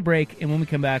take a break, and when we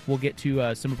come back, we'll get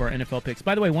to some of our NFL picks.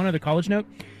 By the way, one other college note.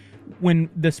 When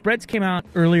the spreads came out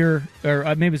earlier, or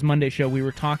maybe it was Monday's show, we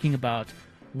were talking about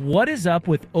what is up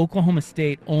with Oklahoma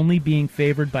State only being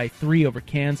favored by 3 over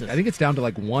Kansas. I think it's down to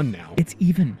like 1 now. It's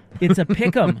even. It's a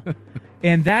pick'em.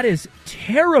 And that is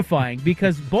terrifying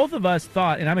because both of us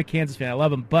thought, and I'm a Kansas fan, I love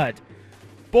them, but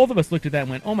both of us looked at that and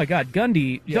went, oh my God,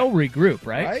 Gundy, they'll regroup,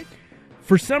 right?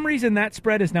 For some reason, that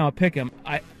spread is now a pick'em.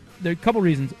 There are a couple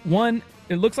reasons. One,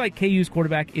 it looks like KU's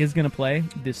quarterback is going to play,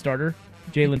 the starter,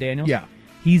 Jalen Daniels. Yeah.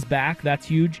 He's back. That's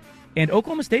huge. And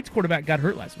Oklahoma State's quarterback got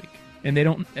hurt last week. And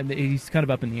he's kind of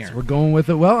up in the air. So we're going with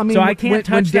it. Well, I mean, so I can't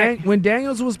touch that. When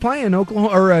Daniels was playing,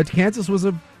 Kansas was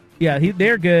a... Yeah,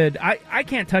 they're good. I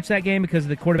can't touch that game because of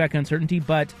the quarterback uncertainty,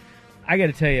 but I got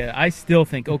to tell you, I still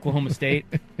think Oklahoma State...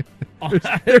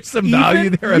 there's some value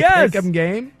there at pick-em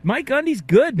game. Mike Gundy's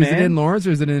good, man. Is it in Lawrence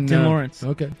or is it in... It's in Lawrence.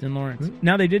 Okay. It's in Lawrence.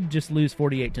 Now, they did just lose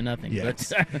 48-0.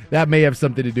 Yes. That may have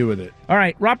something to do with it. All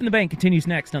right, Ropping the Bank continues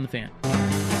next on The Fan.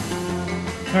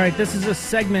 All right, this is a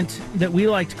segment that we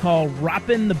like to call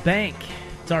Roppin' the Bank.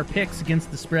 It's our picks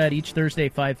against the spread each Thursday,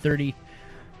 5:30.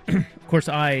 Of course,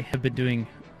 I have been doing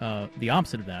the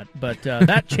opposite of that, but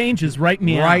that changes right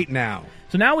now.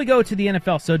 So now we go to the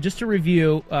NFL. So just to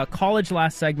review, college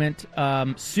last segment,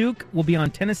 Souk will be on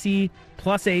Tennessee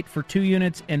 +8 for 2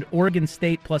 units and Oregon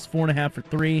State +4.5 for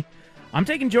 3. I'm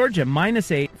taking Georgia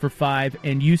 -8 for 5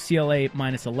 and UCLA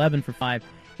 -11 for 5.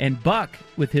 And Buck,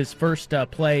 with his first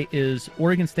play, is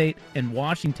Oregon State and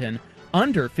Washington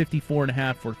under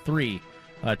 54.5 for 3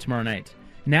 tomorrow night.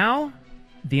 Now,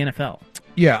 the NFL.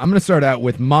 Yeah, I'm going to start out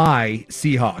with my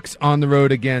Seahawks on the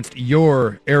road against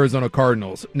your Arizona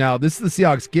Cardinals. Now, this is the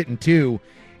Seahawks getting 2,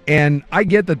 and I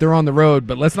get that they're on the road,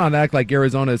 but let's not act like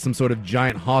Arizona is some sort of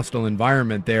giant hostile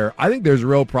environment there. I think there's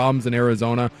real problems in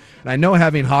Arizona, and I know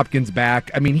having Hopkins back,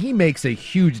 I mean, he makes a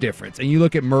huge difference. And you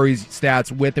look at Murray's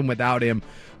stats with and without him,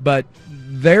 but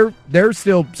there's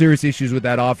still serious issues with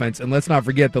that offense. And let's not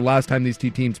forget the last time these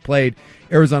two teams played,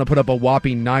 Arizona put up a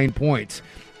whopping 9 points.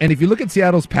 And if you look at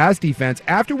Seattle's pass defense,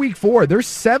 after week 4, they're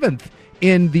 7th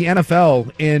in the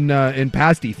NFL in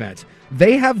pass defense.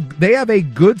 They have a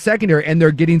good secondary, and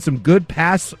they're getting some good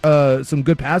pass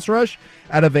rush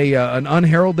out of an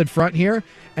unheralded front here.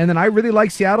 And then I really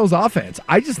like Seattle's offense.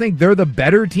 I just think they're the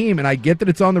better team, and I get that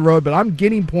it's on the road, but I'm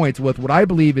getting points with what I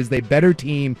believe is the better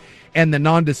team and the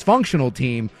non-dysfunctional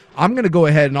team. I'm going to go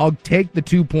ahead and I'll take the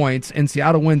 2 points, and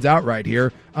Seattle wins outright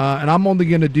here. And I'm only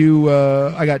going to do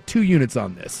I got 2 units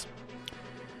on this.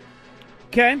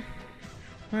 Okay.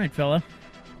 All right, fella.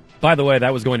 By the way,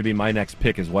 that was going to be my next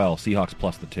pick as well, Seahawks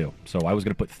plus the 2. So I was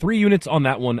going to put 3 units on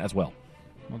that one as well.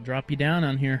 I'll drop you down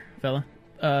on here, fella.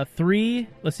 3,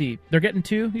 let's see, they're getting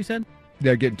 2, you said?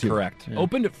 They're getting 2. Correct. Yeah.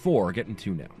 Opened at 4, getting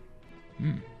 2 now.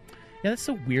 Yeah, that's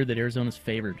so weird that Arizona's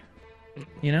favored.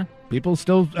 You know, people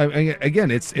still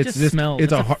again. It's just this. Smells.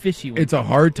 It's a fishy one. It's a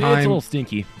hard time. It's a little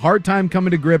stinky. Hard time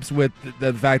coming to grips with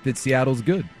the fact that Seattle's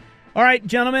good. All right,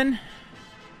 gentlemen.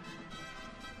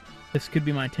 This could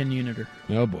be my 10-uniter.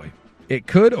 Oh boy, it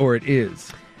could or it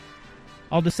is.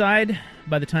 I'll decide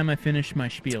by the time I finish my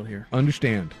spiel here.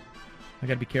 Understand. I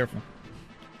got to be careful.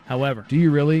 However, do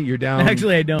you really? You're down.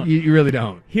 Actually, I don't. You really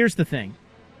don't. Here's the thing,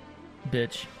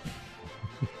 bitch.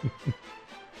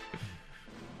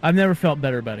 I've never felt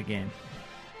better about a game.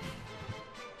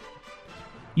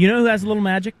 You know who has a little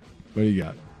magic? What do you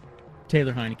got?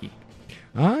 Taylor Heineke.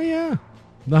 Oh, yeah.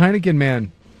 The Heineken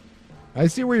man. I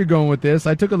see where you're going with this.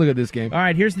 I took a look at this game. All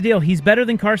right, here's the deal. He's better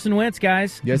than Carson Wentz,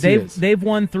 guys. Yes, he is. They've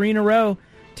won 3 in a row.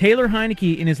 Taylor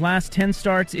Heineke, in his last 10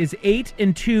 starts, is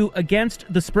 8-2 against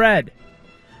the spread.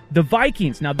 The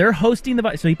Vikings, now they're hosting the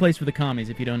Vikings. So he plays for the Commies,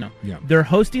 if you don't know. Yeah. They're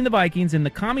hosting the Vikings, and the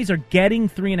Commies are getting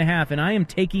 3.5, and I am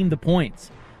taking the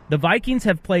points. The Vikings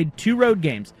have played 2 road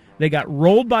games. They got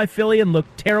rolled by Philly and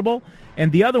looked terrible,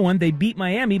 and the other one, they beat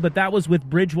Miami, but that was with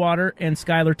Bridgewater and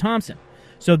Skylar Thompson.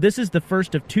 So this is the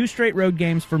first of 2 straight road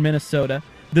games for Minnesota.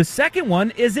 The second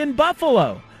one is in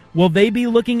Buffalo. Will they be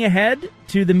looking ahead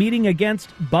to the meeting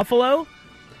against Buffalo?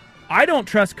 I don't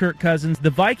trust Kirk Cousins. The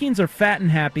Vikings are fat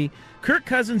and happy. Kirk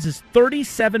Cousins is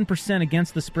 37%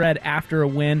 against the spread after a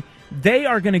win. They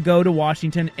are going to go to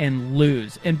Washington and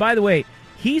lose. And by the way,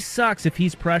 he sucks if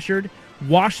he's pressured.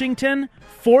 Washington,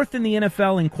 4th in the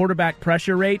NFL in quarterback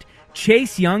pressure rate.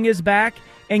 Chase Young is back.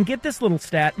 And get this little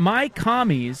stat. My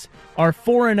Commies are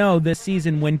 4-0 this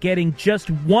season when getting just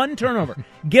 1 turnover.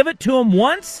 Give it to them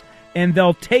once, and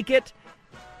they'll take it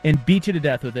and beat you to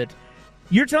death with it.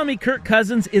 You're telling me Kirk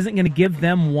Cousins isn't going to give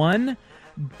them 1?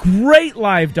 Great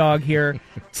live dog here.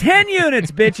 10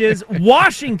 units, bitches.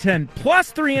 Washington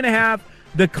plus 3.5.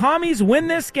 The Commies win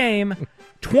this game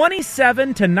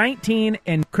 27-19,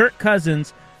 and Kirk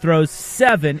Cousins throws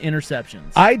 7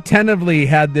 interceptions. I tentatively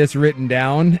had this written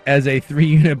down as a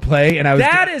 3-unit play, and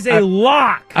that is a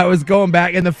lock. I was going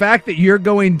back, and the fact that you're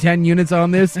going 10 units on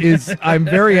this is, I'm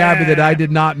very happy that I did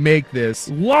not make this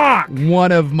lock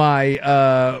one of my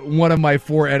 4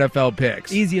 NFL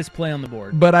picks. Easiest play on the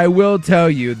board. But I will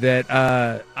tell you that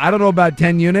I don't know about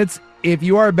 10 units. If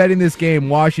you are betting this game,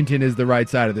 Washington is the right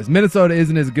side of this. Minnesota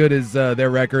isn't as good as their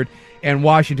record, and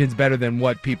Washington's better than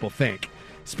what people think.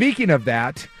 Speaking of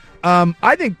that,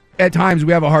 I think at times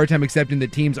we have a hard time accepting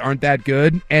that teams aren't that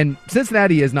good, and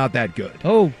Cincinnati is not that good.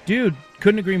 Oh, dude,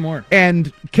 couldn't agree more.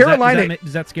 And Carolina...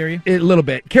 Does that scare you? A little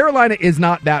bit. Carolina is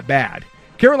not that bad.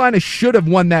 Carolina should have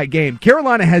won that game.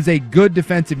 Carolina has a good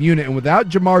defensive unit, and without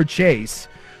Jamar Chase,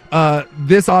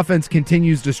 this offense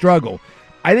continues to struggle.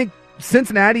 I think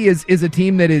Cincinnati is a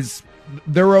team that is...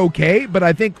 They're okay, but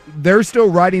I think they're still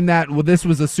riding that, well, this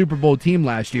was a Super Bowl team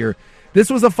last year. This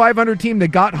was a 500 team that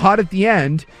got hot at the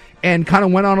end and kind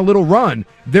of went on a little run.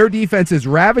 Their defense is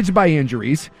ravaged by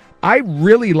injuries. I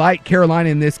really like Carolina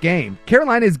in this game.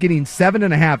 Carolina is getting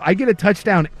 7.5. I get a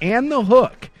touchdown and the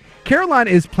hook. Carolina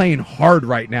is playing hard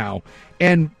right now,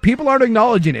 and people aren't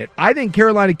acknowledging it. I think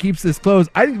Carolina keeps this close.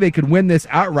 I think they could win this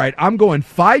outright. I'm going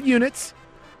 5 units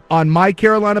on my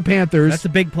Carolina Panthers. That's a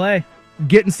big play.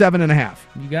 Getting 7.5.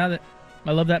 You got it.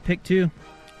 I love that pick, too.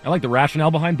 I like the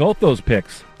rationale behind both those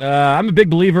picks. I'm a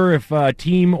big believer if a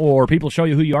team or people show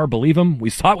you who you are, believe them. We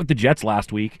saw it with the Jets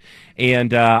last week,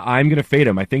 and I'm going to fade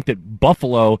them. I think that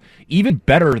Buffalo, even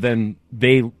better than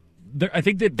I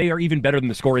think that they are even better than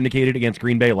the score indicated against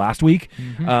Green Bay last week.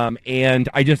 Mm-hmm. And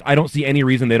I don't see any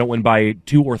reason they don't win by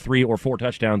 2 or 3 or 4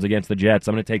 touchdowns against the Jets.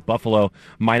 I'm going to take Buffalo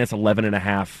minus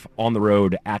 11.5 on the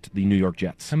road at the New York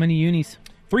Jets. How many unis?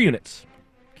 3 units.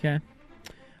 Okay.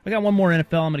 I got one more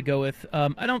NFL I'm going to go with.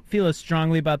 I don't feel as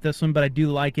strongly about this one, but I do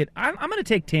like it. I'm going to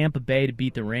take Tampa Bay to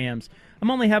beat the Rams.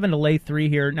 I'm only having to lay 3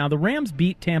 here. Now, the Rams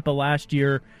beat Tampa last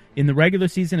year in the regular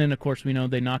season, and, of course, we know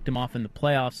they knocked them off in the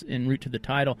playoffs en route to the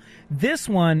title. This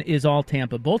one is all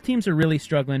Tampa. Both teams are really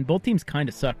struggling. Both teams kind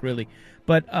of suck, really.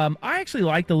 But I actually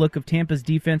like the look of Tampa's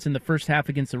defense in the first half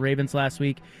against the Ravens last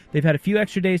week. They've had a few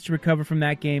extra days to recover from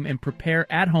that game and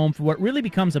prepare at home for what really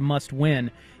becomes a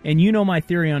must-win. And you know my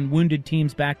theory on wounded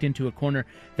teams backed into a corner.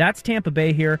 That's Tampa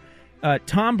Bay here.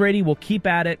 Tom Brady will keep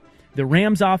at it. The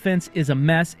Rams' offense is a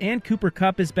mess, and Cooper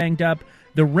Kupp is banged up.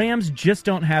 The Rams just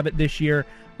don't have it this year.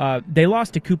 They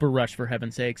lost to Cooper Rush, for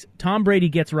heaven's sakes. Tom Brady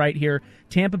gets right here.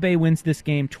 Tampa Bay wins this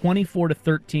game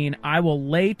 24-13. I will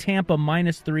lay Tampa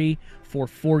minus 3 for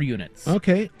 4 units.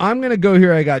 Okay, I'm going to go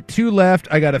here. I got 2 left.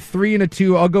 I got a 3 and a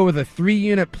 2. I'll go with a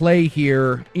 3-unit play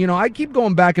here. You know, I keep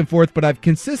going back and forth, but I've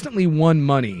consistently won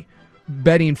money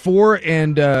betting for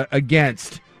and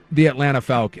against the Atlanta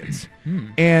Falcons.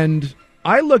 And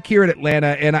I look here at Atlanta,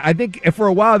 and I think for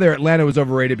a while there, Atlanta was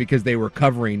overrated because they were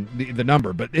covering the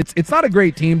number. But it's not a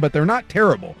great team, but they're not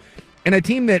terrible. And a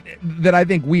team that I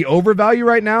think we overvalue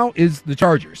right now is the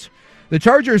Chargers. The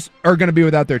Chargers are going to be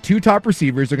without their 2 top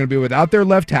receivers. They're going to be without their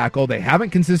left tackle. They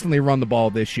haven't consistently run the ball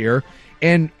this year.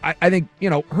 And I think, you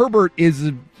know, Herbert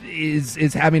is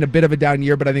having a bit of a down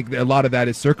year, but I think a lot of that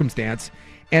is circumstance.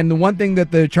 And the one thing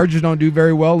that the Chargers don't do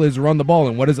very well is run the ball.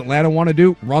 And what does Atlanta want to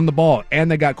do? Run the ball.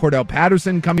 And they got Cordell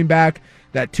Patterson coming back,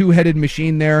 that 2-headed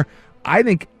machine there. I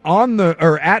think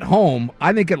at home,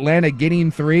 I think Atlanta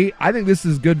getting 3. I think this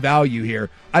is good value here.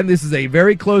 I think this is a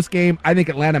very close game. I think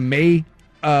Atlanta may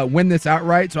win this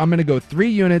outright. So I'm going to go 3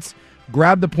 units,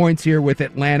 grab the points here with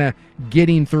Atlanta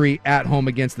getting 3 at home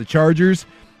against the Chargers.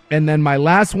 And then my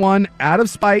last one, out of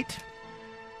spite.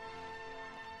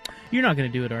 You're not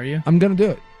going to do it, are you? I'm going to do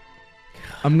it.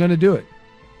 I'm going to do it.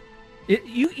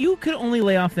 You could only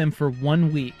lay off them for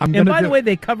 1 week. And by the way,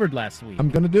 they covered last week. I'm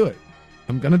going to do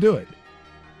it.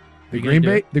 The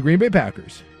Green Bay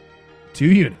Packers, 2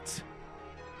 units,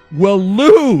 will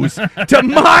lose to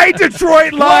my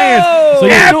Detroit Lions. So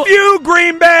F you,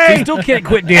 Green Bay. You still can't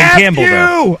quit Dan Campbell,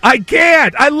 though. I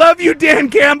can't. I love you, Dan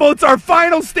Campbell. It's our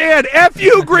final stand. F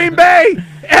you, Green Bay.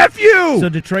 F you. So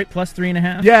Detroit plus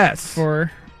 3.5? Yes.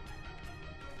 For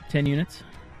 10 units?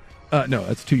 No,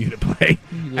 that's 2-unit play.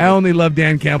 I only love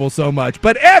Dan Campbell so much.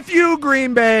 But F you,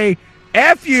 Green Bay.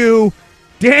 F you.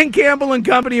 Dan Campbell and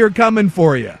company are coming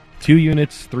for you. 2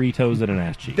 units, 3 toes, and an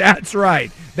ass cheek. That's right.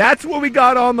 That's what we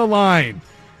got on the line.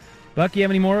 Buck, you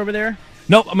have any more over there?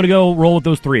 Nope, I'm going to go roll with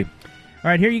those 3. All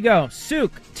right, here you go.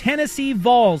 Souk, Tennessee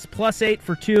Vols plus 8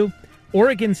 for 2.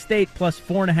 Oregon State plus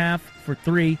 4.5 for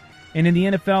 3. And in the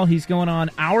NFL, he's going on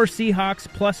our Seahawks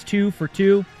plus 2 for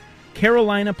 2.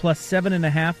 Carolina plus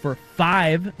 7.5 for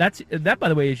 5. That, by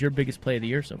the way, is your biggest play of the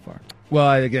year so far. Well,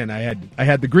 I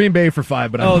had the Green Bay for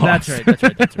 5, but I lost. That's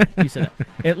right. You said that.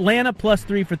 Atlanta plus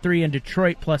 3 for 3 and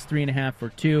Detroit plus 3.5 for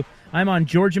 2. I'm on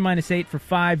Georgia minus 8 for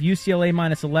 5, UCLA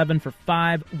minus 11 for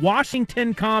 5,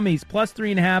 Washington Commies plus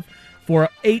 3.5 for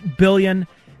 $8 billion,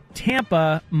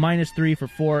 Tampa minus 3 for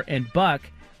 4, and Buck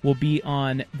will be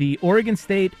on the Oregon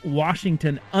State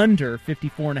Washington under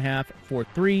 54.5 for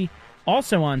 3.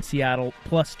 Also on Seattle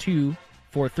plus 2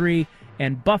 for 3,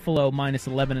 and Buffalo minus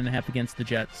 11.5 against the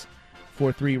Jets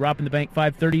for 3. Robbing the Bank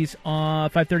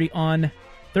 5:30 on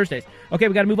Thursdays. Okay,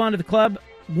 we got to move on to the club.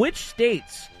 Which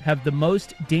states have the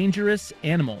most dangerous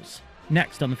animals?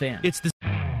 Next on the Fan.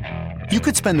 You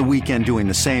could spend the weekend doing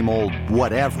the same old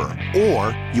whatever,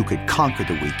 or you could conquer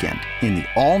the weekend in the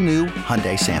all-new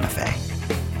Hyundai Santa Fe.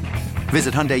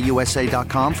 Visit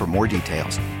HyundaiUSA.com for more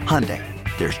details. Hyundai,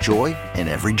 there's joy in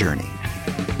every journey.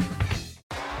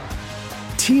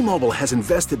 T-Mobile has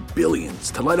invested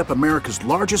billions to light up America's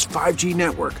largest 5G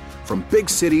network, from big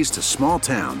cities to small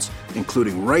towns,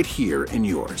 including right here in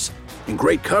yours. And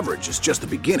great coverage is just the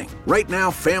beginning. Right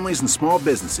now, families and small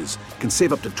businesses can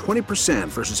save up to 20%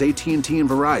 versus AT&T and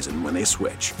Verizon when they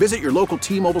switch. Visit your local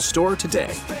T-Mobile store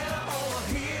today.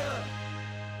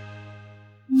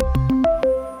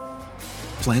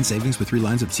 Plan savings with 3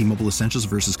 lines of T-Mobile Essentials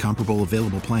versus comparable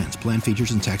available plans. Plan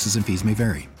features and taxes and fees may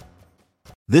vary.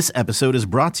 This episode is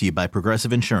brought to you by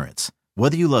Progressive Insurance.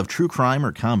 Whether you love true crime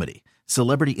or comedy,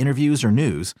 celebrity interviews or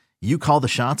news, you call the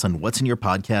shots on what's in your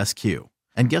podcast queue.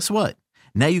 And guess what?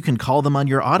 Now you can call them on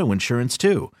your auto insurance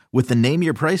too with the Name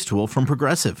Your Price tool from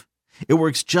Progressive. It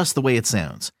works just the way it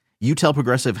sounds. You tell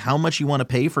Progressive how much you want to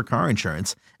pay for car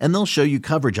insurance, and they'll show you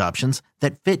coverage options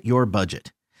that fit your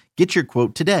budget. Get your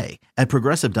quote today at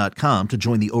Progressive.com to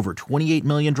join the over 28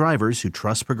 million drivers who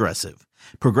trust Progressive.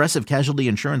 Progressive Casualty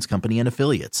Insurance Company and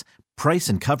Affiliates. Price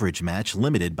and coverage match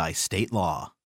limited by state law.